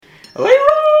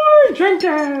Leeroy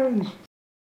Jenkins!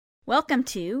 Welcome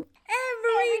to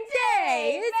Every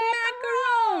day is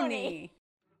macaroni.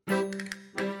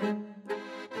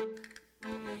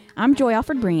 I'm Joy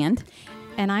Alfred Brand.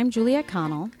 And I'm Juliet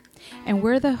Connell, and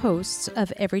we're the hosts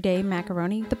of Everyday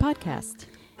Macaroni, the podcast.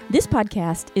 This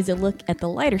podcast is a look at the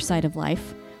lighter side of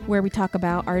life, where we talk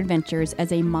about our adventures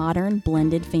as a modern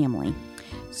blended family.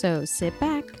 So sit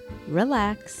back,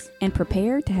 relax, And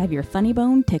prepare to have your funny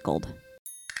bone tickled.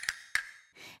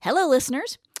 Hello,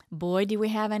 listeners. Boy, do we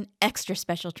have an extra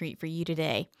special treat for you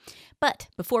today. But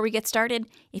before we get started,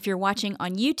 if you're watching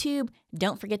on YouTube,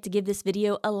 don't forget to give this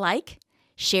video a like,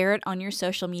 share it on your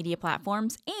social media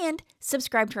platforms, and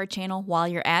subscribe to our channel while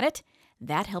you're at it.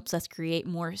 That helps us create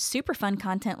more super fun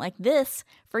content like this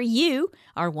for you,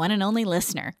 our one and only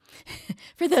listener.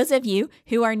 For those of you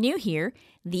who are new here,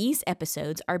 these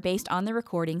episodes are based on the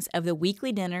recordings of the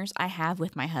weekly dinners I have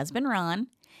with my husband, Ron,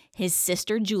 his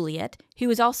sister, Juliet, who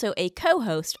is also a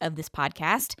co-host of this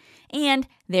podcast, and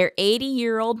their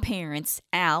 80-year-old parents,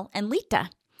 Al and Lita.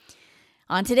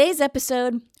 On today's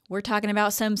episode, we're talking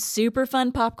about some super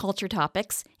fun pop culture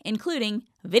topics, including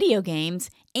video games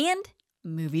and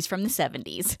movies from the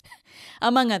 70s,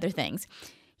 among other things.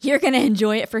 You're going to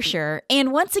enjoy it for sure.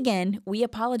 And once again, we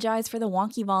apologize for the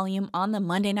wonky volume on the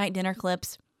Monday night dinner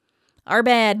clips. Our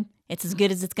bad. It's as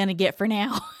good as it's going to get for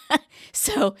now.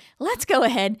 So let's go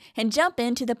ahead and jump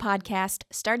into the podcast,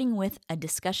 starting with a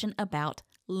discussion about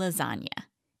lasagna.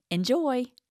 Enjoy.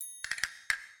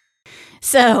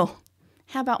 So,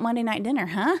 how about Monday night dinner,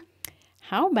 huh?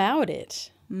 How about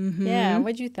it? Mm-hmm. Yeah,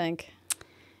 what'd you think?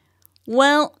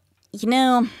 Well,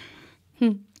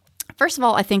 first of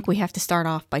all, I think we have to start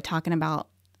off by talking about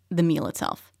the meal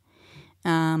itself.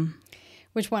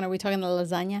 Which one? Are we talking the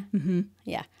lasagna? Mm-hmm.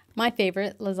 Yeah, my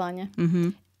favorite, lasagna.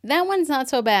 Mm-hmm. That one's not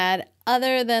so bad,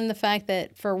 other than the fact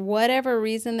that for whatever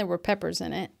reason, there were peppers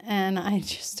in it. And I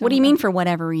just What do you mean for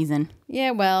whatever reason? Yeah,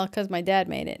 well, because my dad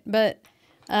made it. But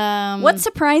what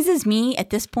surprises me at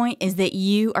this point is that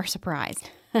you are surprised.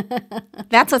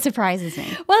 That's what surprises me.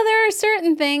 Well, there are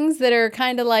certain things that are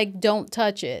kind of like, don't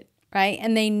touch it, right?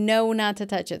 And they know not to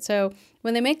touch it. So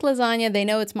when they make lasagna, they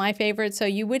know it's my favorite. So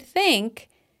you would think,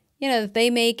 that they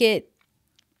make it,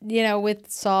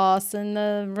 with sauce and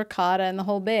the ricotta and the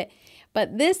whole bit.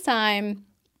 But this time,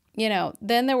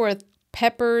 then there were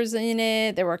peppers in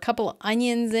it. There were a couple of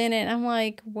onions in it. I'm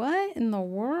like, what in the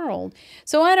world?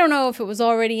 So I don't know if it was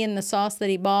already in the sauce that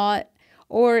he bought,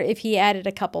 or if he added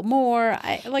a couple more.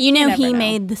 He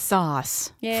made the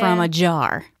sauce from a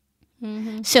jar.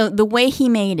 Mm-hmm. So the way he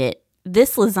made it,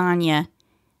 this lasagna,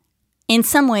 in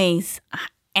some ways,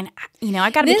 and I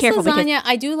got to be careful. This lasagna,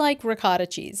 I do like ricotta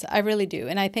cheese. I really do.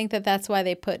 And I think that that's why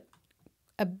they put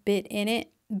a bit in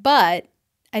it. But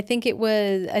I think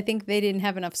they didn't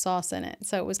have enough sauce in it.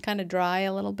 So it was kind of dry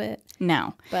a little bit.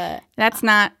 No. But that's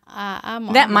not,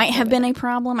 that might have been a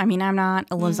problem. I mean, I'm not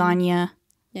a lasagna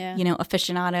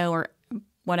aficionado or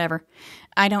whatever.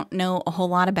 I don't know a whole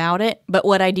lot about it, but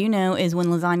what I do know is when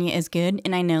lasagna is good,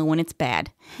 and I know when it's bad.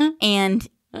 And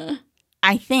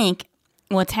I think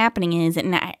what's happening is,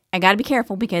 and I got to be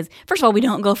careful because, first of all, we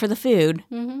don't go for the food,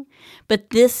 but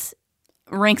this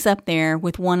ranks up there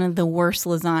with one of the worst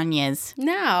lasagnas.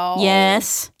 No.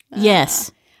 Yes.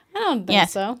 Yes. I don't think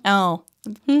so. Oh,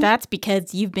 that's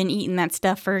because you've been eating that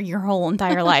stuff for your whole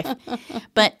entire life.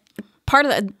 But part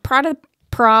of the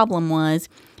problem was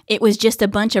it was just a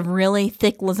bunch of really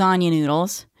thick lasagna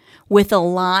noodles with a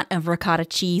lot of ricotta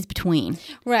cheese between.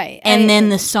 Right. And then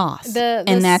the sauce.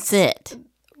 And that's it.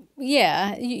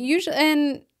 Yeah. Usually,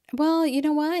 and well, you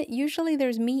know what? Usually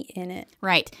there's meat in it.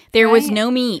 Right. There was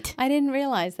no meat. I didn't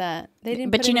realize that. They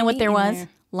didn't But put you know any what there meat in was? there.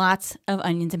 Lots of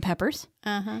onions and peppers.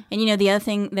 Uh-huh. And the other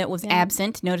thing that was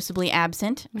noticeably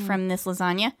absent from this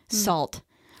lasagna? Salt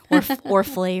or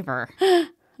flavor.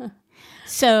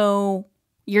 So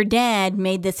your dad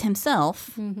made this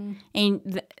himself,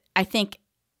 and I think,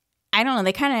 I don't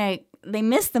know, they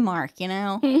missed the mark,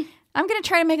 I'm going to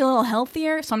try to make it a little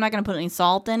healthier, so I'm not going to put any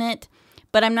salt in it,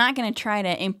 but I'm not going to try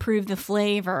to improve the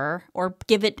flavor or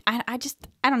give it, I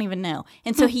don't even know.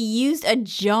 And so he used a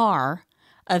jar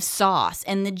of sauce,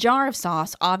 and the jar of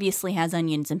sauce obviously has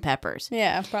onions and peppers.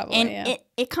 Yeah, probably, and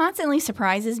it constantly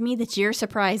surprises me that you're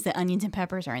surprised that onions and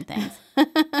peppers are in things.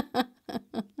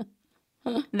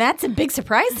 That's a big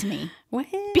surprise to me. Well,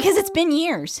 because it's been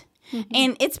years.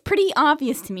 And it's pretty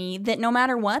obvious to me that no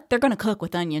matter what, they're going to cook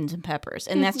with onions and peppers.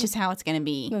 And that's just how it's going to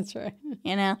be. That's right.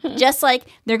 Just like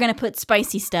they're going to put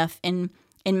spicy stuff in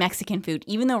Mexican food.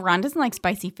 Even though Ron doesn't like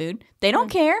spicy food, they don't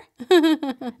care.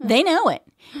 They know it.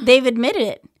 They've admitted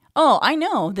it. Oh, I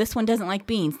know. This one doesn't like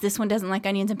beans. This one doesn't like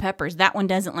onions and peppers. That one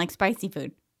doesn't like spicy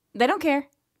food. They don't care.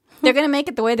 They're going to make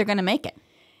it the way they're going to make it.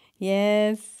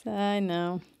 Yes, I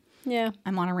know. Yeah.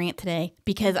 I'm on a rant today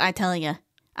because I tell you,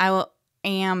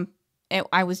 I'm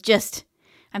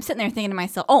sitting there thinking to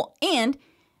myself, oh, and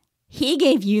he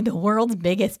gave you the world's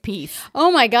biggest piece.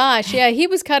 Oh my gosh. Yeah. He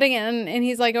was cutting it and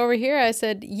he's like, over here. I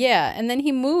said, yeah. And then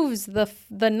he moves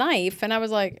the knife and I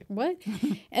was like, what?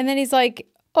 And then he's like,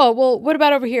 oh, well, what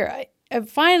about over here?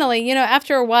 Finally,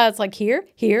 after a while, it's like here.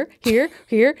 Do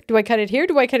I cut it here?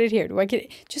 Do I cut it here? Do I cut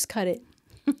it? Just cut it.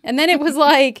 And then it was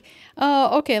like,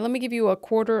 oh, okay, let me give you a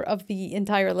quarter of the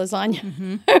entire lasagna.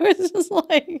 Mm-hmm. I was just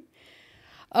like,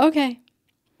 okay,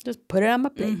 just put it on my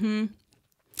plate. Mm-hmm.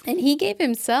 And he gave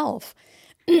himself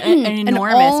an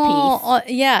enormous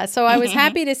piece. Yeah, so I was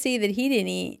happy to see that he didn't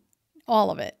eat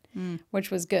all of it, which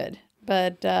was good.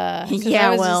 But I was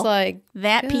just like,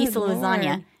 that piece of lasagna.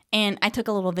 Lord. And I took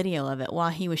a little video of it while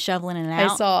he was shoveling it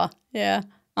out. I saw, yeah.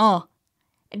 Oh,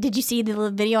 did you see the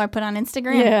little video I put on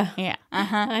Instagram? Yeah. Yeah.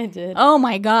 Uh-huh. I did. Oh,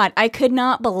 my God. I could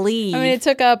not believe. I mean, it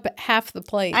took up half the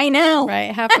plate. I know.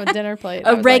 Right? Half a dinner plate.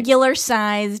 A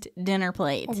regular-sized dinner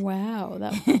plate. Oh, wow.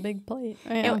 That was a big plate.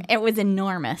 Yeah. It was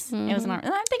enormous. Mm-hmm. It was enormous.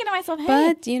 And I'm thinking to myself, hey.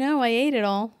 But, I ate it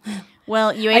all.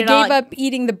 Well, you ate it all. I gave up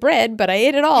eating the bread, but I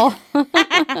ate it all.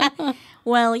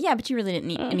 Well, yeah, but you really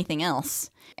didn't eat anything else.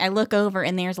 I look over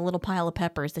and there's a little pile of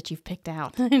peppers that you've picked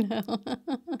out. I know.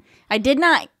 I did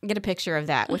not get a picture of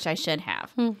that, which I should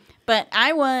have. But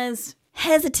I was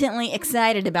hesitantly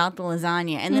excited about the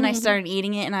lasagna. And then I started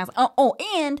eating it and I was like,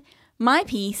 and my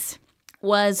piece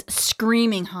was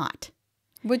screaming hot.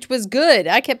 Which was good.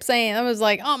 I kept saying, I was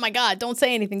like, oh my God, don't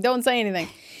say anything. Don't say anything.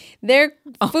 Their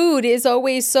food is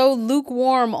always so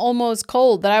lukewarm, almost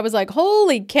cold, that I was like,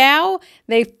 holy cow,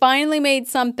 they finally made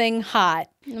something hot.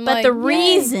 But the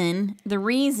reason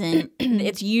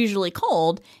it's usually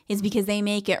cold is because they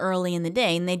make it early in the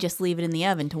day and they just leave it in the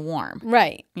oven to warm.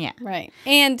 Right. Yeah. Right.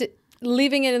 And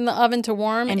leaving it in the oven to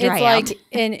warm, and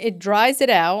and it dries it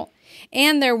out.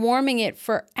 And they're warming it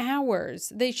for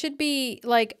hours. They should be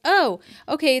like, oh,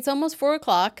 okay, it's almost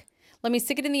 4:00. Let me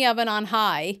stick it in the oven on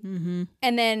high and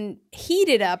then heat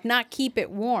it up, not keep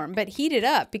it warm, but heat it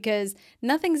up because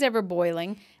nothing's ever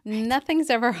boiling.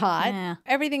 Nothing's ever hot. Yeah.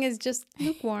 Everything is just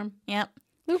lukewarm. Yep.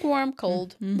 Lukewarm,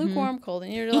 cold. Lukewarm, cold.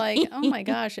 And you're like, oh my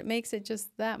gosh, it makes it just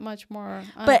that much more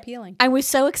unappealing. But I was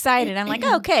so excited. I'm like,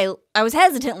 okay. I was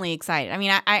hesitantly excited. I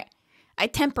mean, I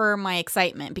temper my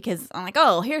excitement because I'm like,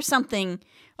 oh, here's something,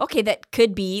 okay, that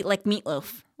could be like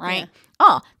meatloaf, right? Yeah.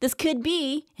 Oh, it could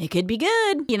be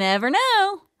good. You never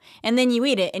know. And then you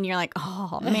eat it and you're like,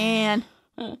 oh, man.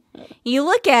 You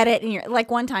look at it and you're like,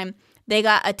 one time they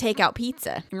got a takeout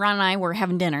pizza. Ron and I were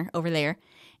having dinner over there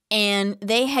and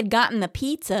they had gotten the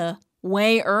pizza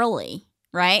way early,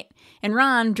 right? And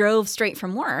Ron drove straight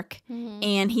from work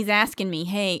and he's asking me,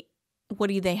 hey, what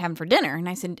are they having for dinner? And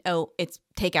I said, oh, it's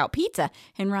takeout pizza.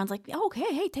 And Ron's like, oh,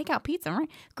 okay, hey, takeout pizza. All right,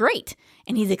 great.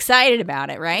 And he's excited about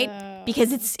it, right?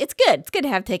 Because it's good. It's good to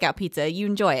have takeout pizza. You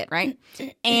enjoy it, right?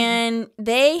 And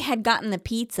they had gotten the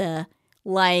pizza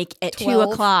like at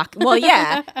 12? 2:00. Well,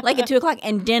 yeah, like at 2:00.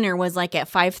 And dinner was like at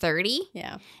 5:30.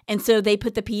 Yeah. And so they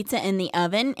put the pizza in the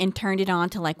oven and turned it on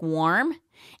to like warm.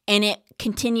 And it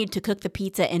continued to cook the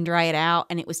pizza and dry it out.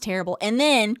 And it was terrible. And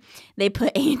then they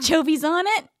put anchovies on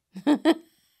it.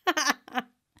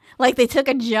 Like they took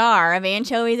a jar of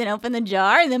anchovies and opened the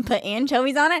jar and then put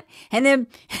anchovies on it and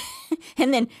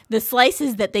then the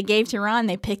slices that they gave to Ron,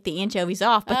 they picked the anchovies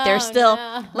off, but there's still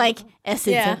like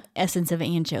essence of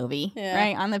anchovy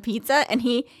right on the pizza, and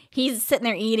he's sitting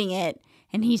there eating it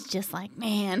and he's just like,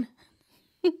 man,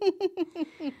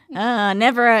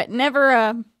 never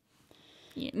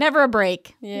a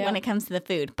break when it comes to the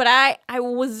food. But I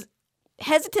was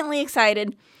hesitantly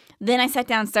excited. Then I sat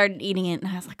down and started eating it,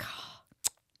 and I was like, oh,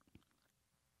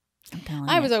 I'm telling you.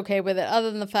 I was okay with it,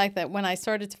 other than the fact that when I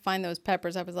started to find those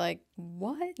peppers, I was like,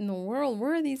 what in the world?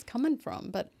 Where are these coming from?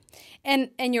 But,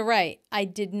 and you're right. I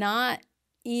did not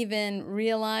even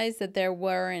realize that there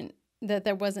wasn't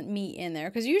meat in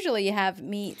there. Because usually you have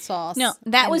meat, sauce. No,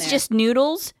 that was just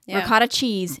noodles, ricotta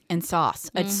cheese, and sauce.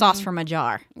 It's sauce from a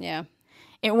jar. Yeah.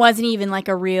 It wasn't even like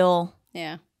a real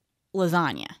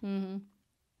lasagna. Mm-hmm.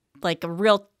 Like a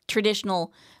real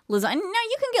traditional lasagna. No,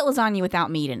 you can get lasagna without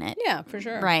meat in it. Yeah, for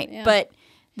sure. Right. Yeah. But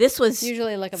this was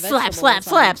usually like a vegetable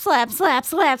slap.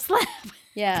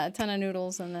 Yeah, a ton of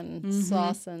noodles and then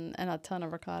sauce and a ton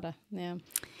of ricotta. Yeah.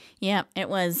 Yeah, it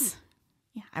was.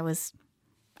 Yeah, I was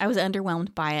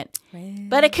underwhelmed by it.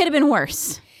 But it could have been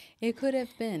worse. It could have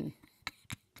been.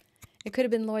 It could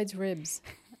have been Lloyd's ribs.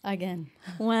 Again.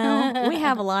 Well, we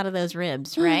have a lot of those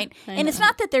ribs, right? And it's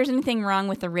not that there's anything wrong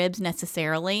with the ribs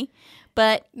necessarily,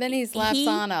 But then he slaps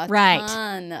on a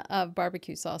ton of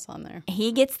barbecue sauce on there.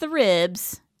 He gets the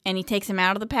ribs, and he takes them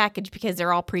out of the package because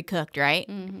they're all pre-cooked, right?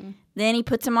 Mm-hmm. Then he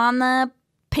puts them on the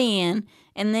pan,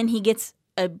 and then he gets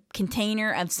a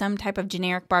container of some type of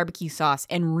generic barbecue sauce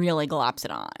and really glops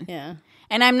it on. Yeah.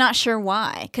 And I'm not sure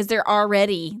why, because they've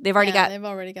already got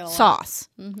a sauce.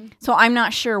 Mm-hmm. So I'm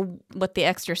not sure what the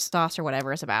extra sauce or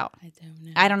whatever is about.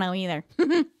 I don't know either.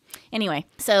 Anyway,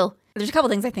 so there's a couple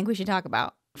things I think we should talk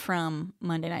about from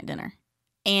Monday Night Dinner.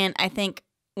 And I think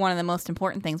one of the most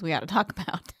important things we ought to talk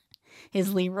about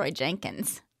is Leeroy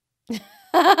Jenkins.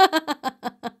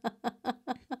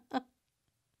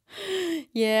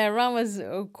 Yeah, Ron was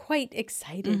quite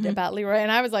excited about Leeroy, and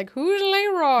I was like, "Who's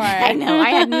Leeroy?" I know. I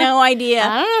had no idea.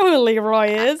 I don't know who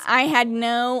Leeroy is. I had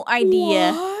no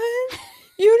idea. What?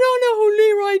 You don't know who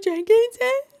Leeroy Jenkins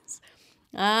is?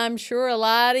 I'm sure a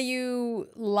lot of you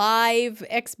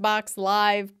Xbox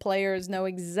Live players know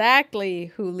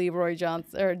exactly who Leeroy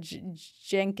Jenkins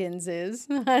is.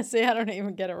 See, I don't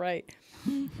even get it right.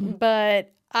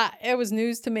 But it was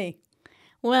news to me.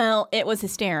 Well, it was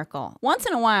hysterical. Once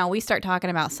in a while, we start talking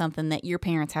about something that your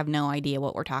parents have no idea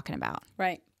what we're talking about.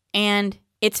 Right. And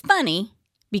it's funny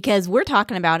because we're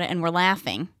talking about it and we're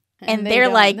laughing. And they're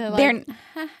like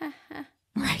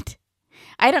right.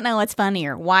 I don't know what's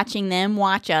funnier, watching them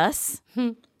watch us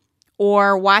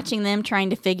or watching them trying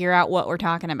to figure out what we're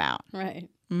talking about. Right.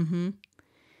 Mm-hmm.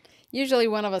 Usually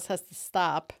one of us has to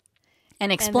stop.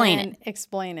 And explain it.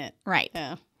 Explain it. Right.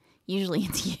 Yeah. Usually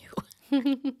it's you.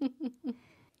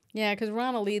 Yeah, because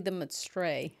Ron will lead them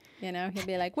astray. You know, he'll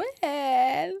be like, "Well,"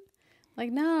 like,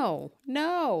 no,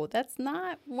 that's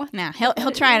not what. Now he'll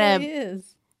try really to.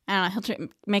 Is. I don't know. He'll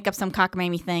make up some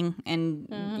cockamamie thing,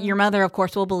 and your mother, of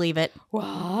course, will believe it.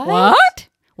 What?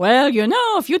 Well, you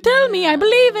know, if you tell me, I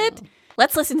believe it.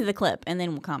 Let's listen to the clip, and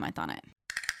then we'll comment on it.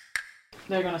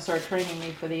 They're gonna start training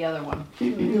me for the other one.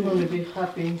 You're going to be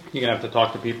happy. You're gonna have to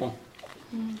talk to people.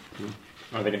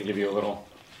 Are they gonna give you a little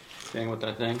thing with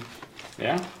that thing?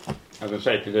 Yeah? I was gonna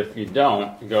say, because if you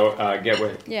don't, you go get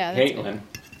with Caitlin,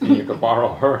 and you can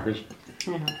borrow hers.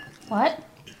 What?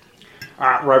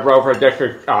 Red Rover, this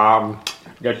is, I'm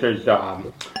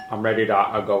ready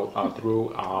to go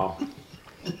through,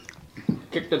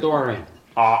 kick the door in.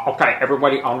 Okay,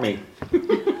 everybody on me.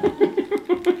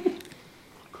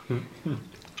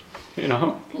 you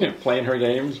know, playing her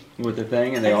games with the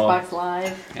thing, and they Xbox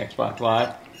Live. Xbox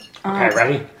Live. Okay,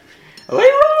 ready?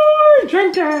 Leeroy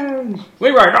Jenkins!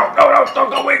 Leeroy, no, don't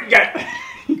go in yet.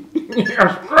 You're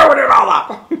screwing it all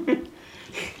up.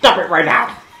 Stop it right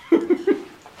now.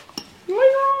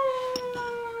 Leeroy!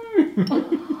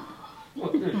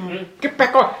 Get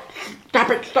back on. Stop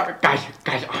it.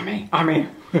 Guys, on me.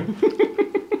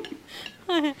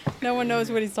 No one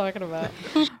knows what he's talking about.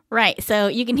 Right, so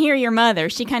you can hear your mother.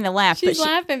 She kind of laughs. She's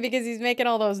laughing because he's making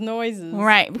all those noises.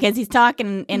 Right, because he's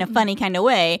talking in a funny kind of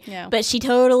way. Yeah. But she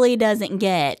totally doesn't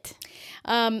get.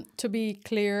 To be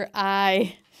clear,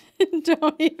 I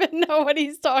don't even know what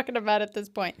he's talking about at this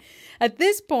point. At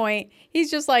this point, he's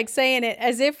just like saying it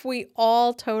as if we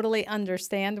all totally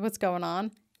understand what's going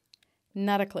on.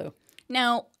 Not a clue.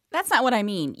 No, that's not what I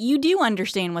mean. You do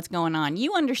understand what's going on.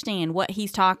 You understand what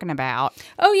he's talking about.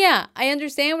 Oh, yeah. I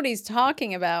understand what he's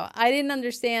talking about. I didn't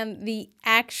understand the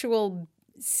actual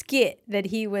skit that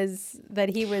he was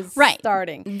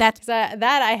starting. That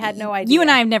I had no idea. You and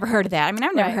I have never heard of that. I mean,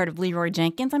 I've never heard of Leeroy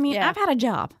Jenkins. I mean, I've had a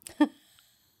job.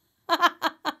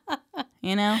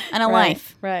 And a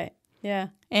life. Right. Yeah.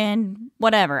 And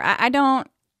whatever. I don't...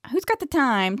 Who's got the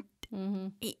time? Mm-hmm.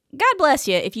 God bless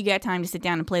you if you got time to sit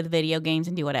down and play the video games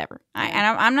and do whatever.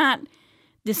 I'm not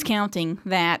discounting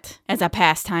that as a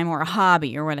pastime or a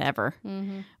hobby or whatever.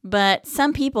 Mm-hmm. But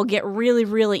some people get really,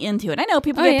 really into it. I know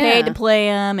people get paid to play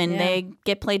them and they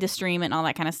get paid to stream it and all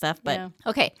that kind of stuff. But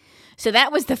okay, so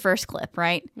that was the first clip,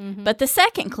 right? Mm-hmm. But the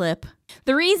second clip,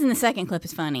 the reason the second clip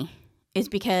is funny is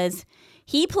because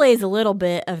he plays a little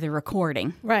bit of the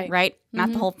recording. Right? Mm-hmm.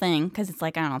 Not the whole thing, because it's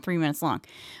like, I don't know, 3 minutes long.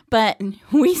 But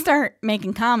we start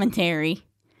making commentary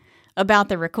about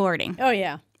the recording. Oh,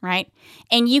 yeah. Right?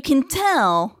 And you can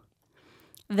tell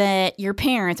that your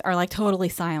parents are like totally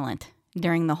silent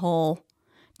during the whole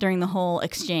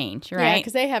exchange, right? Yeah,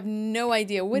 because they have no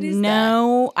idea. What is that?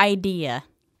 No idea.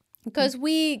 Because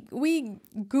we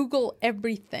Google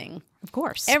everything. Of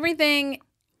course. Everything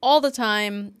all the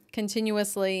time,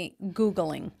 continuously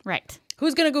Googling. Right.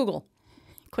 Who's going to Google?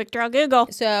 Quick draw Google.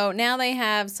 So now they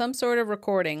have some sort of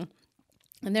recording,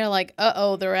 and they're like,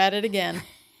 uh-oh, they're at it again.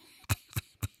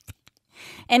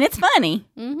 And it's funny.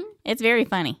 Mm-hmm. It's very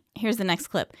funny. Here's the next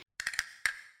clip.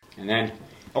 And then,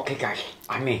 okay, guys,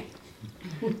 on me.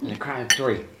 In the count of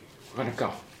 3, we're going to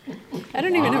go. I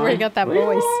don't even know where he got that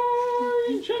voice.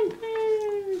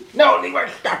 No, Leeroy,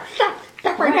 stop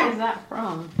right Where now. is that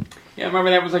from? Yeah, remember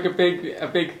that was like a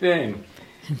big thing.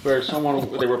 Where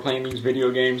they were playing these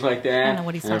video games like that. I don't know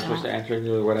what he's and they were talking supposed to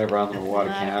enter whatever, I don't know what, a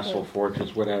castle,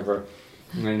 fortress, whatever.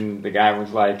 And then the guy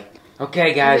was like,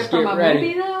 okay guys, Is it from get a ready.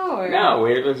 movie though? Or? No,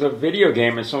 it was a video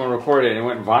game and someone recorded it and it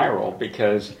went viral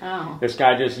because Oh. this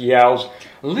guy just yells,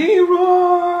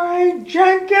 Leeroy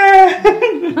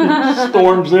Jenkins!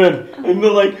 Storms in. And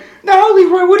they're like, no,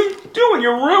 Leeroy, what are you doing?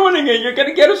 You're ruining it. You're going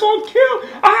to get us all killed.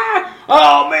 Ah!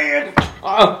 Oh, man.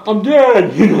 I'm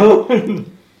dead, you know?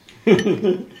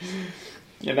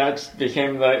 And that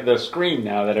became the scream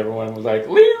now that everyone was like,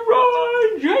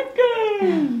 Leeroy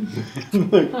Jenkins!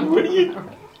 Like, what are you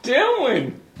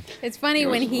doing? It's funny It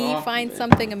when was he off- finds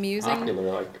something amusing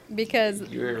Popular, like, because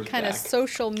years kind of back.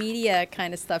 social media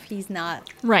kind of stuff. He's not,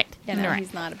 Right. you know, Right.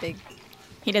 he's not a big.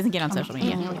 He doesn't get on social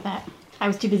media. Look at that. I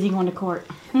was too busy going to court.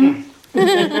 I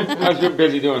was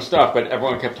busy doing stuff, but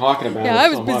everyone kept talking about it. Yeah, I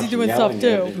was so busy much, doing yelling stuff,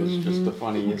 it. too. It was just the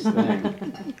funniest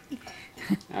thing.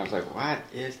 I was like, "What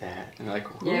is that?" And like,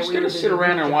 Yeah, who's we going were to sit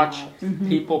around and doing watch jobs.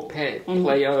 people play Raising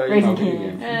video kids.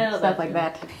 games? Yeah, stuff like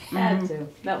that. Had to.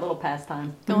 That little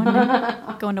pastime.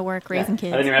 Going to work, raising I didn't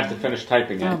kids. even have to finish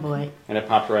typing Oh it, boy. and it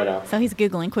popped right up. So he's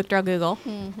Googling. Quick draw Google.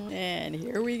 And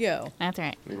here we go. That's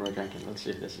right. Leeroy Jenkins. Let's see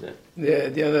if this is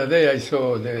it. The other day I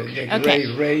saw the Okay.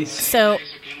 great race. So,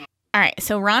 all right.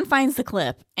 So Ron finds the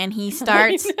clip and he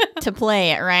starts to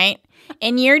play it, right?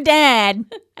 And your dad,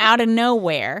 out of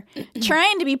nowhere,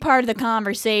 trying to be part of the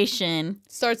conversation,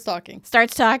 Starts talking.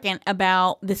 starts talking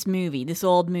about this movie, this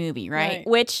old movie, right? Right.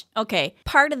 Which, okay,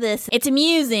 part of this, it's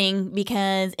amusing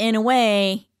because in a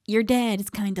way, your dad is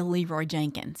kind of Leeroy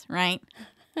Jenkins, right?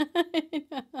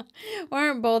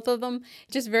 Aren't both of them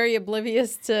just very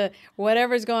oblivious to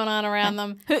whatever's going on around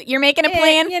them? You're making a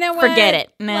plan? You know what? Forget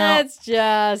it. No. Let's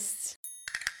just.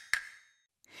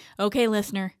 Okay,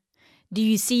 listener. Do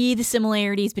you see the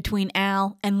similarities between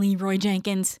Al and Leeroy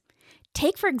Jenkins?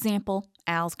 Take, for example,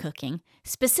 Al's cooking,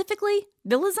 specifically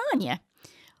the lasagna.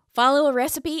 Follow a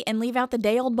recipe and leave out the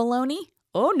day-old bologna?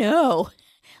 Oh no!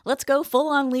 Let's go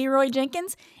full-on Leeroy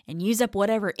Jenkins and use up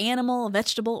whatever animal,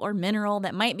 vegetable, or mineral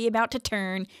that might be about to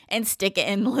turn and stick it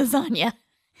in the lasagna.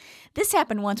 This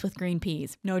happened once with green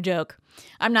peas. No joke.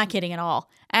 I'm not kidding at all.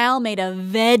 Al made a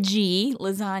veggie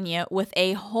lasagna with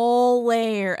a whole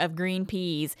layer of green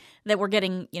peas that were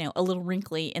getting, a little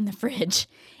wrinkly in the fridge.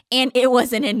 And it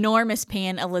was an enormous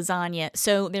pan of lasagna,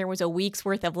 so there was a week's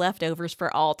worth of leftovers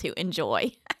for all to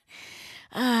enjoy.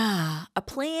 A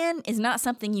plan is not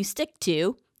something you stick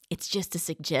to. It's just a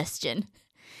suggestion.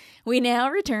 We now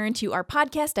return to our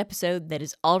podcast episode that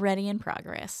is already in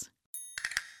progress.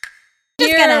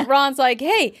 Here, Ron's like,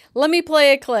 hey, let me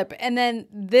play a clip. And then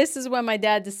this is when my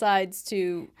dad decides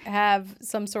to have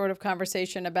some sort of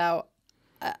conversation about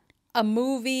a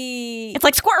movie. It's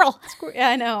like squirrel. Yeah,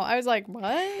 I know. I was like,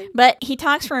 what? But he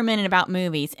talks for a minute about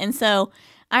movies. And so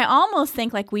I almost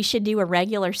think like we should do a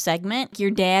regular segment, your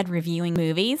dad reviewing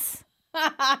movies.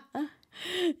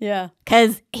 Yeah.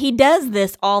 Because he does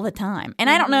this all the time. And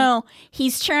I don't know,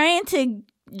 he's trying to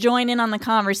join in on the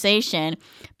conversation,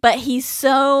 but he's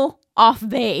so off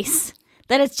base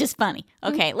that it's just funny.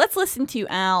 Okay, let's listen to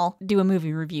Al do a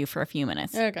movie review for a few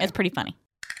minutes. Okay. It's pretty funny.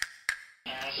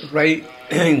 Right,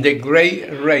 the Great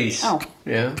Race. Oh.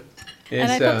 Yeah.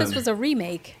 And I thought this was a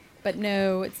remake, but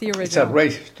no, it's the original. It's a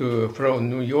race from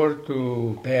New York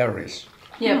to Paris.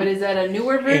 Yeah, but is that a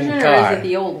newer version or car. is it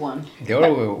the old one? The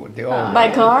old By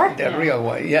one. car? The real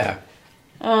one, yeah.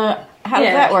 How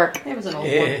does that work? It was an old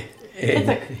one. Eh,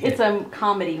 It's a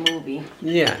comedy movie.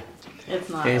 yeah. It's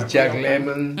not. It's a Jack real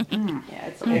one. Lemmon Yeah,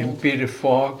 it's and old. Peter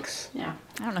Fox. Yeah.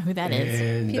 I don't know who that is.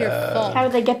 And Peter Falk. How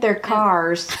do they get their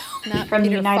cars Not from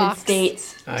Peter the United Fox.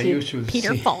 States I to usually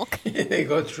Peter see Falk. they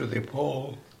go through the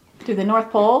pole. the North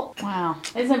Pole? Wow.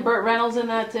 Isn't Burt Reynolds in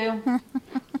that too?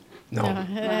 No,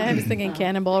 I was thinking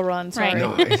Cannonball Run. Sorry. Right.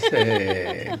 no, it's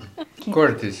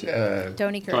Curtis.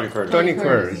 Tony Tony Curtis. Curtis. Tony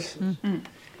Curtis.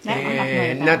 That one, I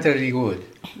And know that. Natalie Wood.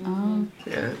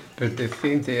 Yeah, but the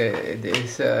thing is You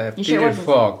sure it Peter wasn't-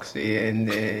 Fox and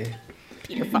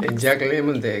Jack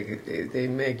Lemmon. They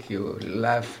make you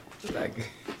laugh like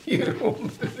you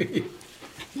don't believe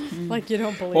Like you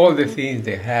don't believe all it. the things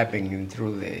that happen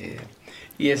through the.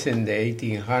 Yes, in the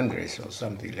 1800s or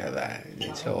something like that.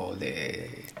 And so the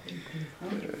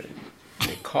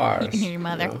cars. You can hear your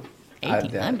mother.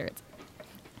 at that 1800s.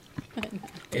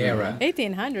 era.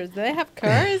 1800s. Do they have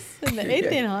cars in the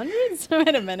 1800s?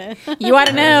 Wait a minute. You ought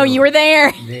to know. You were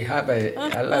there. They have a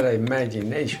lot of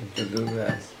imagination to do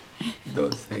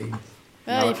those things.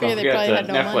 Well, you Don't figure they forget probably that had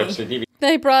no Netflix, money. the DVD.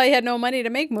 They probably had no money to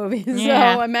make movies,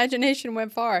 Yeah. so imagination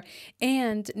went far.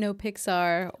 And no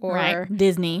Pixar or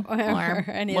Disney or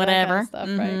any whatever. of that kind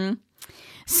of stuff, right?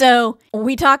 So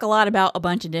we talk a lot about a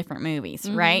bunch of different movies,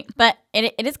 right? But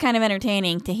it is kind of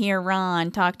entertaining to hear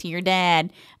Ron talk to your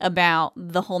dad about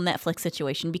the whole Netflix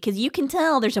situation, because you can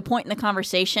tell there's a point in the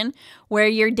conversation where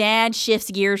your dad shifts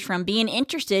gears from being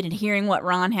interested in hearing what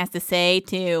Ron has to say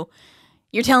to,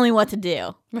 you're telling me what to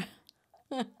do.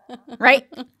 Right?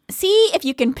 See if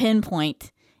you can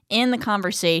pinpoint in the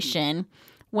conversation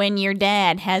when your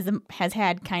dad has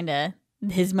had kind of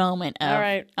his moment of, All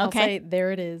right. I'll okay, say,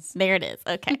 there it is. there it is.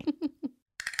 Okay.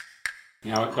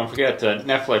 Don't forget,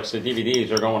 Netflix, the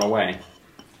DVDs are going away.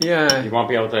 Yeah. You won't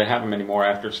be able to have them anymore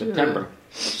after September.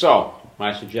 So,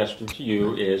 my suggestion to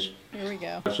you is, Here we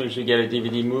go. as soon as you get a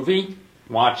DVD movie,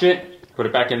 watch it, put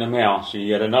it back in the mail, so you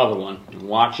get another one.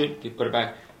 Watch it, you put it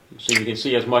back, so you can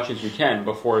see as much as you can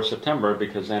before September,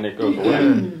 because then it goes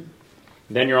away.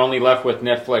 Then you're only left with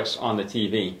Netflix on the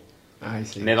TV. I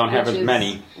see. And they don't have as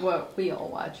many. What we all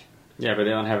watch. Yeah, but they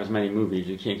don't have as many movies.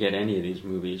 You can't get any of these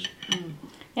movies.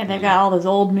 Yeah, they've got all those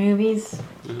old movies.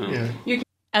 Yeah.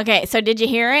 Okay, so did you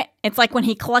hear it? It's like when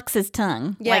he clucks his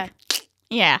tongue. Yeah. Like,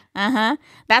 yeah,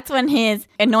 That's when his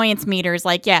annoyance meter is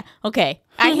like, yeah, okay,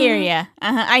 I hear you.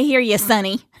 I hear you,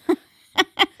 Sonny.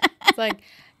 It's like,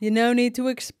 you no need to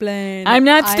explain. I'm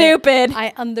not stupid.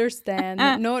 I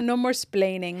understand. No more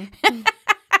splaining.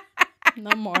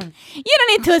 No more. You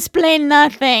don't need to explain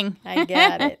nothing. I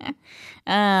get it. Oh,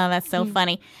 that's so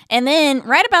funny. And then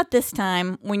right about this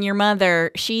time, when your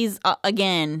mother, she's,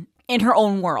 again, in her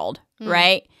own world,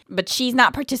 right? But she's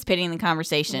not participating in the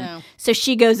conversation. No. So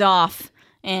she goes off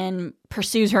and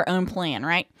pursues her own plan,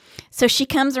 right? So she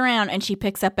comes around and she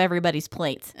picks up everybody's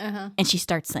plates. And she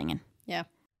starts singing. Yeah.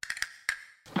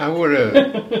 I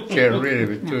would get rid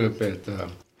of it too, but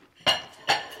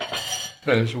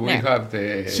because we have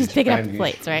the She's picking up the Spanish,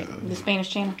 plates, right? The Spanish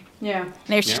channel. Yeah.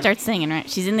 There she starts singing, right?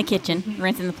 She's in the kitchen,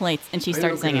 rinsing the plates, and she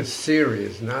starts singing. I'm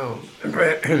serious now.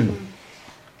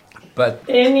 But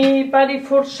Anybody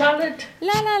for salad?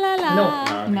 La la la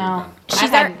la. No. She's She's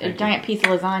had a giant piece of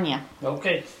lasagna.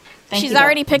 Okay. She's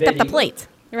already picked up the plates.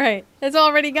 Right. It's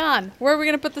already gone. Where are we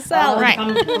going to put the salad? Right.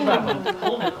 Hold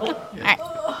it. All right.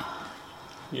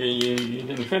 You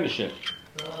didn't finish it.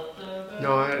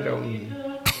 no, I don't.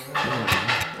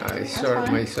 I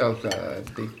serve myself a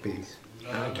big piece.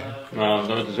 Well,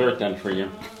 no dessert then for you.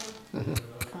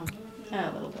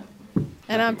 A little bit.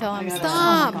 And I'm telling him,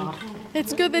 stop.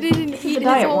 It's good that he didn't eat his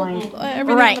diet whole, wine.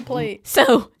 everything Right. on the plate.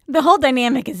 So the whole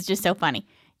dynamic is just so funny.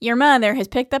 Your mother has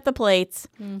picked up the plates.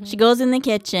 She goes in the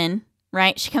kitchen,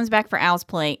 right? She comes back for Al's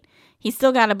plate. He's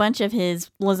still got a bunch of his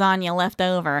lasagna left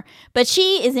over, but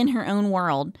she is in her own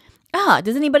world.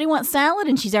 Does anybody want salad?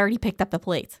 And she's already picked up the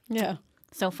plates. Yeah.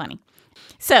 So funny.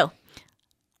 So,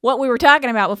 what we were talking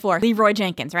about before, Leeroy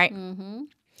Jenkins, right?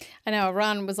 I know.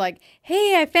 Ron was like,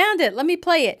 hey, I found it. Let me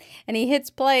play it. And he hits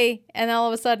play, and all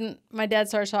of a sudden, my dad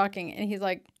starts talking, and he's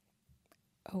like,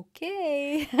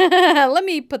 okay. Let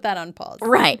me put that on pause.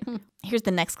 Right. Here's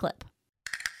the next clip.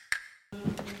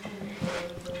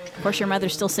 Of course, your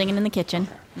mother's still singing in the kitchen.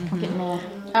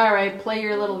 All right, play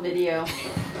your little video.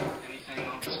 Anything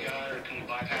on this guy, or can you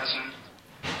bypass him?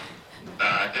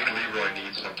 I think Leeroy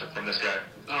needs something from this guy.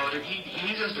 Oh, he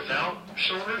needs us to valve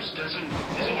shoulders? Isn't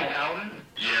he Alvin?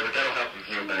 Yeah, but that'll help him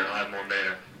heal better. He'll have more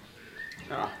mana.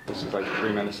 Oh, this is like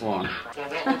 3 minutes long. Well,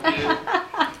 what we'll do,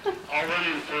 I'll run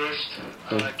in first,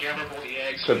 gather all the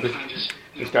eggs, So and this- kind of just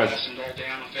this guy's press and roll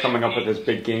down with coming up with this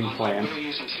big game plan. I'm really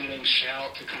using two named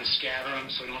shout to kind of scatter them,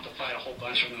 so we don't have to fight a whole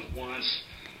bunch of them at once.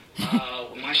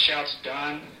 When my shout's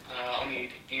done, I'll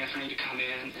need Anthony to come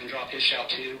in and drop his shout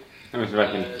too. Let me see if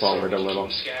I can forward a little.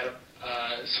 Scatter,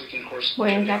 so we can, of course,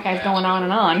 Wait, that guy's going on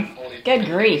and on. Good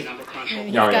grief.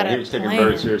 He's Yeah, got he a was taking it plan.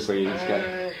 very seriously. He's got,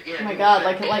 Oh my god,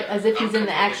 like as if he's in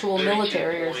the actual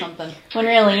military or something. When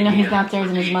really, he's downstairs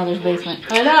in his mother's basement.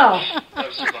 I know.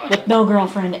 With no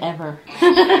girlfriend ever.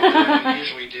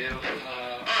 usually do.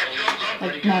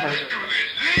 Like, never.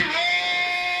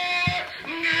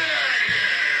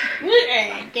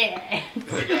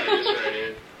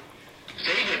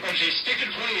 Stick to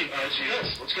the plan.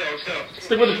 Let's go.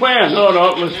 stick with the plan. No,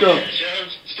 let's go.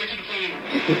 Stick to the plan.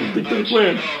 Stick to the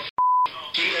plan.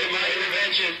 Keep my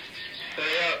intervention.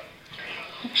 Hurry up.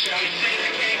 Shall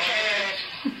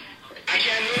I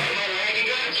can't move my leg.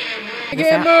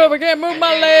 I can't move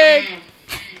my leg.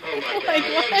 Oh my god. Like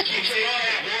what? Keep saying all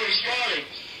that. More responding.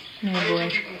 I don't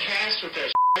think you can cast with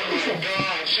that. Oh my god.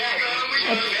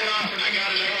 Get off. I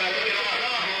got it.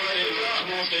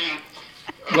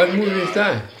 what movie is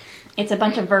that? It's a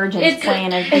bunch of virgins It's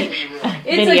playing a It's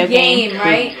video a game,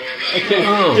 right?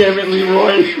 Damn it,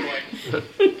 Leeroy. This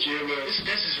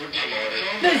is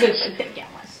ridiculous. This is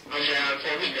ridiculous. I'm down,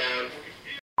 put me down.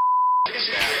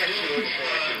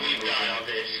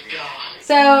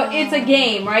 So it's a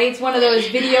game, right? It's one of those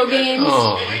video games.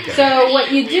 Oh my God. So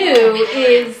what you do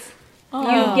is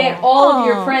you get all of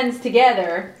your friends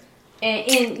together,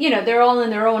 and they're all in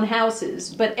their own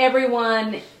houses, but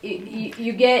everyone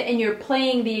you get and you're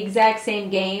playing the exact same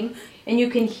game, and you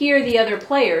can hear the other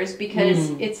players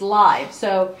because it's live.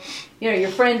 So your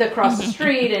friend across the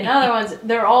street and other ones,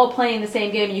 they're all playing the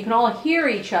same game, and you can all hear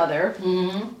each other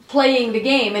playing the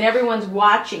game, and everyone's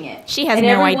watching it. She has and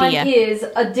no everyone idea. is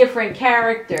a different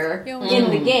character in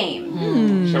the game.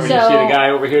 So when you see the guy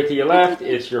over here to your left,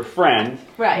 it's your friend.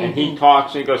 Right. And he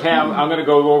talks and he goes, hey, I'm going to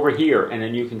go over here. And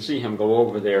then you can see him go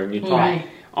over there and you talk. Right.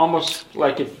 Almost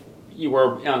like if you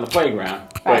were on the playground,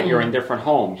 but you're in different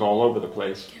homes all over the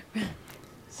place.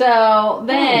 So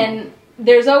then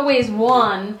there's always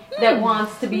one that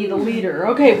wants to be the leader.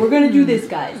 Okay, we're going to do this,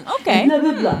 guys. Okay. And blah,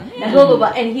 blah, blah. And blah, blah,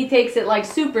 blah. And he takes it like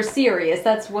super serious.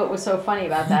 That's what was so funny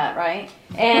about that, right?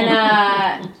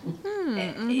 And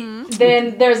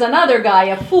then there's another guy,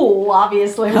 a fool,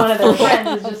 obviously. One of their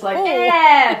friends is just like,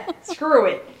 screw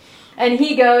it. And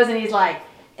he goes and he's like,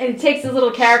 and he takes his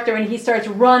little character and he starts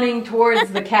running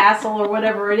towards the castle or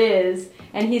whatever it is.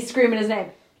 And he's screaming his name.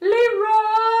 Leeroy,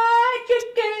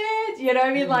 Jenkins! You know what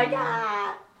I mean? Like,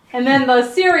 ah! And then the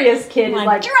serious kid is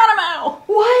like, Geronimo!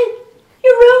 what?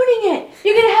 You're ruining it!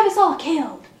 You're gonna have us all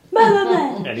killed! Blah, blah,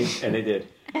 blah. And they did.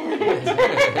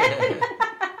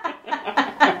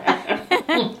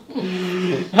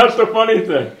 That's the funny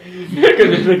thing.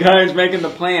 Because the guy's making the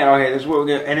plan. Okay, this is what we're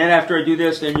going to... And then after I do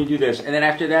this, then you do this. And then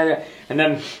after that... And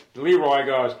then Leeroy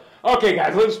goes, okay,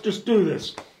 guys, let's just do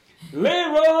this.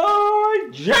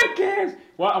 Leeroy Jenkins!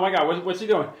 What? Oh, my God, what's he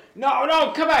doing?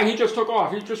 No, come back. He just took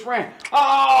off. He just ran.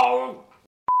 Oh!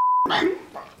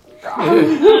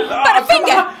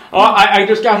 Oh, I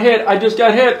just got hit.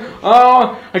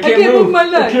 Oh, I can't move my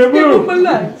legs. I can't move my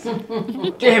legs.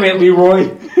 Damn it,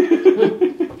 Leeroy.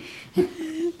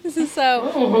 This is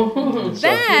so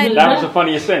bad. That was the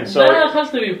funniest thing. So That has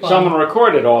to be fun. someone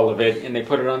recorded all of it and they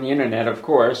put it on the internet, of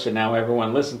course, and now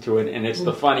everyone listened to it, and it's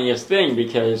the funniest thing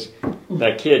because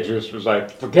that kid just was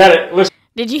like, forget it, listen.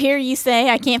 Did you hear you say,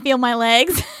 I can't feel my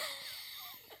legs?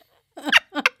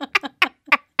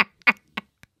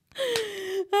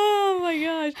 Oh my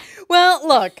gosh. Well,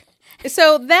 look.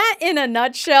 So that in a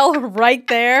nutshell right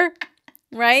there,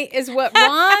 right, is what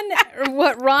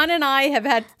Ron and I have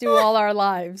had to do all our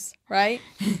lives, right?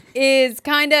 Is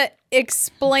kind of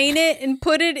explain it and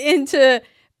put it into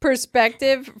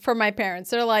perspective for my parents.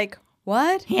 They're like,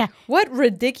 "What? Yeah. What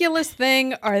ridiculous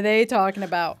thing are they talking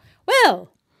about?" Well,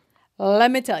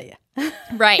 let me tell you.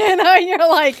 Right. You're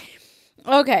like,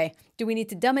 okay, do we need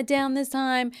to dumb it down this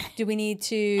time? Do we need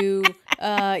to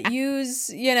use,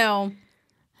 Stick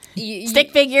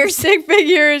figures. Stick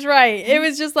figures, right. It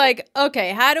was just like,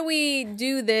 okay, how do we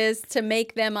do this to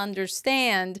make them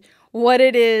understand what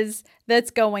it is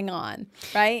that's going on,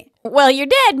 right? Well, your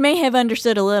dad may have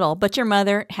understood a little, but your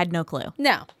mother had no clue.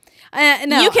 No.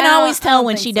 You can always tell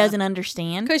when she doesn't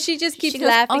understand. Because she just keeps She goes,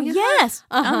 laughing. oh, yes.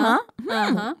 Uh-huh.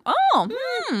 Oh,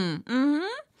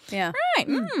 Yeah. right.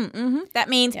 That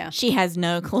means she has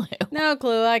no clue. No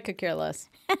clue. I could care less.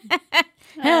 All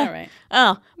right.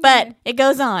 Oh, but it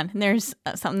goes on. And there's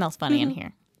something else funny in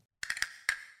here.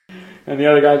 And the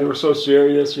other guys were so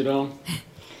serious,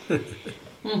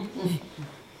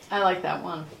 I like that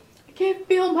one. I can't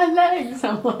feel my legs.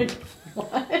 I'm like,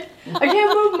 what? I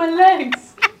can't move my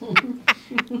legs.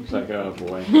 It's like, oh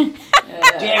boy.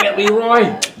 Damn it,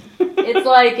 Leeroy.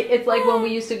 It's like when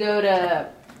we used to go to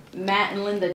Matt and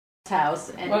Linda's house,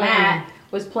 and Matt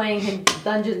was playing him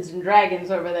Dungeons and Dragons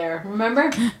over there.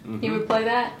 Remember? He would play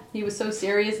that. He was so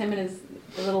serious, him and his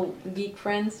little geek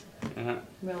friends.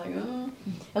 We're like, oh.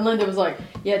 And Linda was like,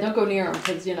 yeah, don't go near them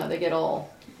because, they get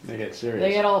all... They get serious.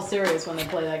 They get all serious when they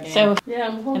play that game. So,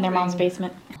 in their mom's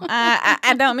basement.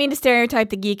 I don't mean to stereotype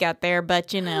the geek out there,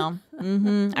 but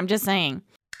I'm just saying.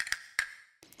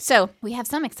 So, we have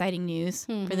some exciting news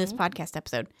for this podcast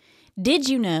episode. Did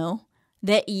you know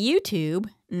that YouTube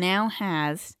now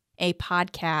has a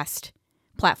podcast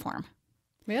platform?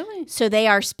 Really? So, they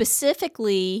are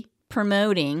specifically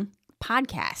promoting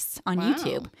podcasts on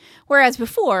YouTube. Whereas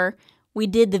before, we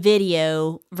did the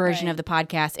video version of the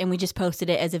podcast and we just posted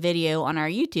it as a video on our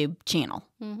YouTube channel,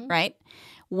 right?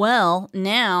 Well,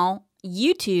 now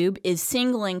YouTube is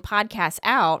singling podcasts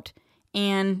out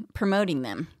and promoting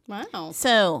them. Wow.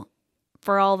 So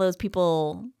for all those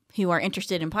people who are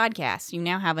interested in podcasts, you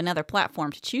now have another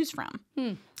platform to choose from.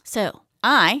 So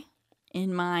I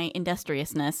in my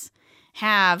industriousness,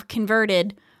 have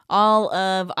converted all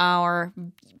of our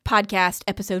podcast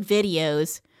episode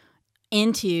videos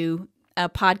into a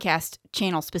podcast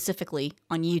channel specifically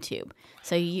on YouTube.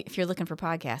 So if you're looking for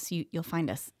podcasts, you'll find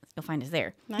us. You'll find us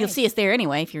there. Nice. You'll see us there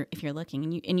anyway if you're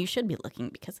looking, and you should be looking,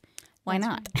 because why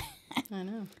not? Right. I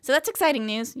know. So that's exciting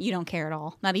news. You don't care at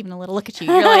all. Not even a little. Look at you.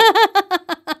 You're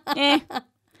like,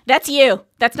 that's you.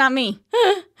 That's not me.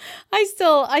 I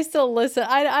still listen.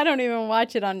 I don't even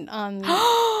watch it on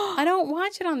I don't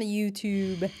watch it on the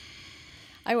YouTube.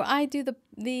 I do the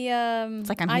it's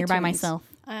like I'm iTunes. Here by myself.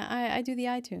 I do the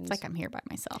iTunes. It's like I'm here by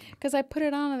myself. Because I put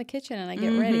it on in the kitchen and I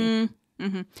get ready.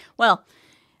 Mm-hmm. Well,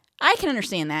 I can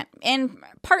understand that. And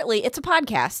partly it's a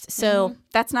podcast, so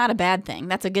that's not a bad thing.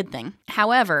 That's a good thing.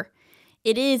 However,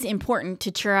 it is important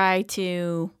to try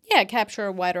to... Yeah, capture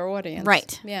a wider audience.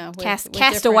 Right. Yeah.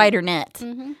 Cast a wider net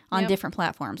on different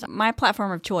platforms. My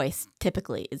platform of choice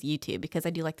typically is YouTube, because I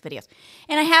do like the videos.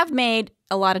 And I have made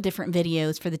a lot of different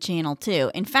videos for the channel too.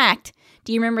 In fact,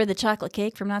 do you remember the chocolate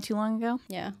cake from not too long ago?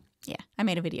 Yeah. Yeah, I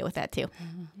made a video with that too.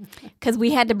 Because we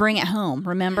had to bring it home,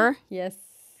 remember? Yes.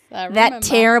 I remember. That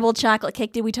terrible chocolate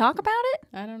cake. Did we talk about it?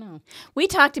 I don't know. We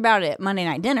talked about it at Monday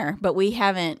Night Dinner, but we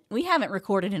haven't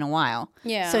recorded in a while.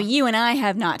 Yeah. So you and I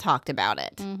have not talked about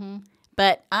it. Mm-hmm.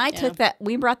 But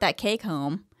we brought that cake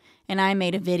home, and I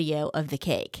made a video of the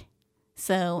cake.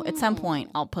 So at some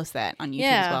point, I'll post that on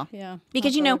YouTube as well. Yeah.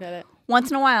 Because, once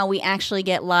in a while, we actually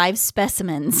get live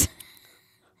specimens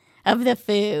of the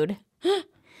food.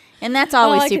 And that's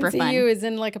always super fun. All I can see you is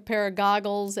in like a pair of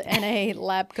goggles and a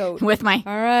lab coat. With my...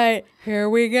 All right, here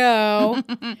we go.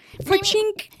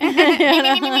 Chink.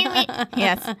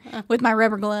 Yes, with my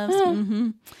rubber gloves. Mm-hmm.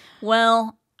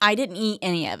 Well, I didn't eat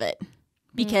any of it.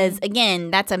 Because,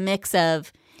 again, that's a mix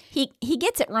of... He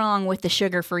gets it wrong with the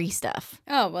sugar-free stuff.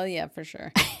 Oh, well, yeah, for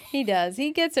sure. He does.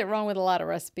 He gets it wrong with a lot of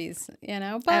recipes,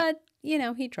 But,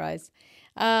 he tries.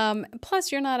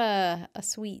 Plus, you're not a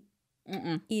sweet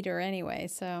eater anyway,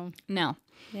 so... No.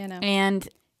 And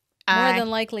more than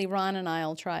likely, Ron and I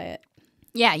will try it.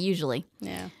 Yeah, usually.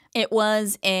 Yeah. It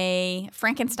was a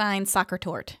Frankenstein soccer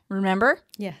tort, remember?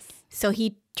 Yes. So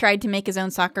he tried to make his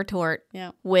own soccer tort,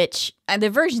 which the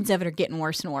versions of it are getting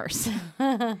worse and worse.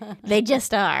 They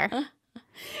just are.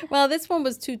 Well, this one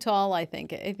was too tall, I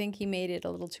think. I think he made it a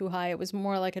little too high. It was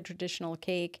more like a traditional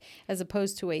cake as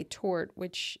opposed to a tort,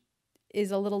 which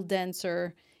is a little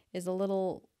denser, is a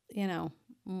little,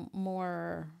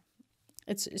 more,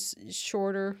 it's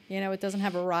shorter. It doesn't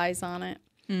have a rise on it.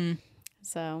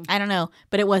 So I don't know,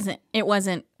 but it wasn't,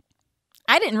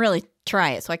 I didn't really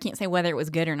try it, so I can't say whether it was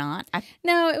good or not.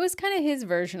 No, it was kind of his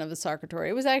version of the soccer tort.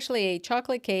 It was actually a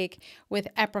chocolate cake with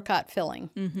apricot filling.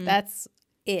 That's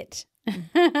it.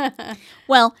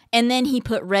 Well, and then he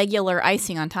put regular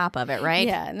icing on top of it, right?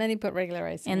 Yeah, and then he put regular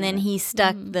icing. And then he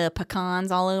stuck the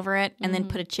pecans all over it, and then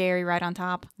put a cherry right on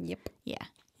top. Yep. Yeah.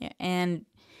 And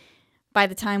by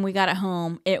the time we got it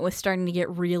home, it was starting to get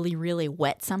really, really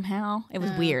wet somehow. It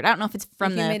was weird. I don't know if it's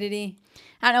from the humidity.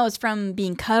 I don't know if it's from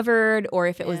being covered or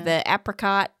if it was the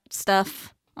apricot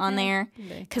stuff on there.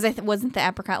 Because wasn't the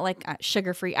apricot like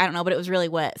sugar-free? I don't know, but it was really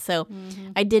wet. So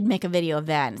I did make a video of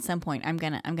that. And at some point, I'm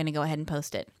gonna go ahead and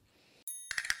post it.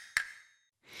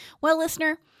 Well,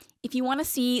 listener, if you want to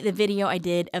see the video I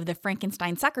did of the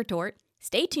Frankenstein soccer tort,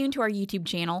 stay tuned to our YouTube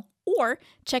channel or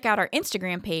check out our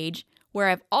Instagram page, where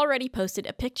I've already posted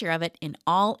a picture of it in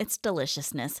all its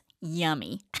deliciousness.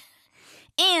 Yummy.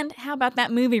 And how about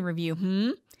that movie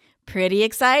review? Pretty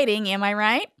exciting, am I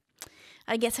right?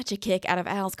 I get such a kick out of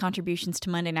Al's contributions to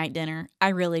Monday Night Dinner. I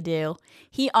really do.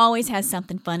 He always has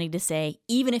something funny to say,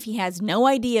 even if he has no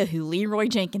idea who Leeroy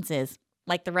Jenkins is,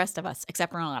 like the rest of us,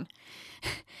 except Ron.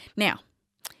 Now,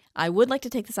 I would like to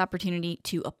take this opportunity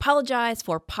to apologize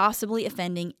for possibly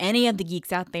offending any of the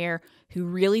geeks out there who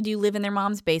really do live in their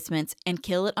mom's basements and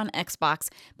kill it on Xbox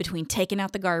between taking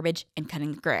out the garbage and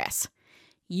cutting the grass.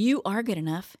 You are good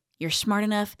enough, you're smart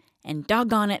enough, and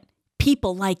doggone it,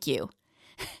 people like you.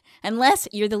 Unless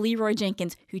you're the Leeroy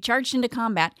Jenkins who charged into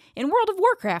combat in World of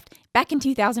Warcraft back in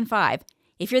 2005.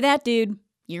 If you're that dude,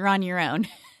 you're on your own.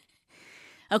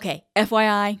 Okay,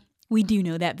 FYI, we do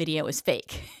know that video is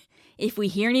fake. If we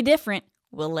hear any different,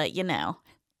 we'll let you know.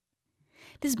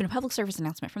 This has been a public service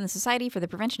announcement from the Society for the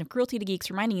Prevention of Cruelty to Geeks,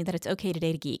 reminding you that it's okay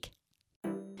today to geek.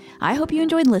 I hope you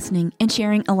enjoyed listening and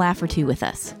sharing a laugh or two with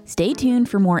us. Stay tuned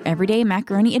for more everyday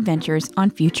macaroni adventures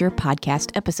on future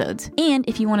podcast episodes. And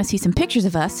if you want to see some pictures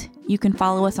of us, you can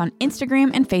follow us on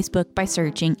Instagram and Facebook by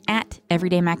searching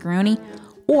 @everydaymacaroni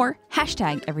or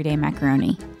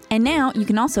 #everydaymacaroni. And now you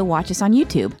can also watch us on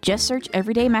YouTube. Just search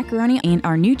Everyday Macaroni and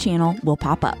our new channel will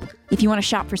pop up. If you want to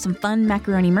shop for some fun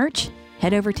macaroni merch,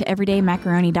 head over to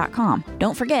everydaymacaroni.com.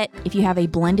 Don't forget, if you have a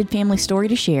blended family story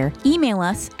to share, email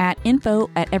us at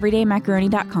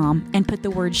info@everydaymacaroni.com and put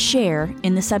the word share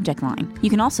in the subject line. You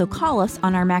can also call us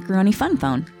on our Macaroni Fun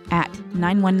Phone at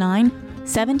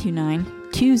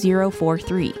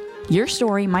 919-729-2043. Your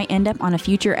story might end up on a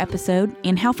future episode,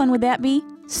 and how fun would that be?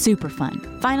 Super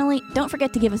fun. Finally, don't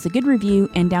forget to give us a good review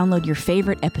and download your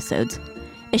favorite episodes.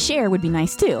 A share would be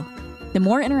nice too. The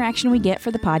more interaction we get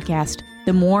for the podcast,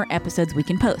 the more episodes we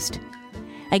can post.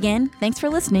 Again, thanks for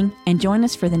listening, and join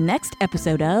us for the next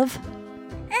episode of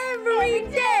Every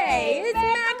Day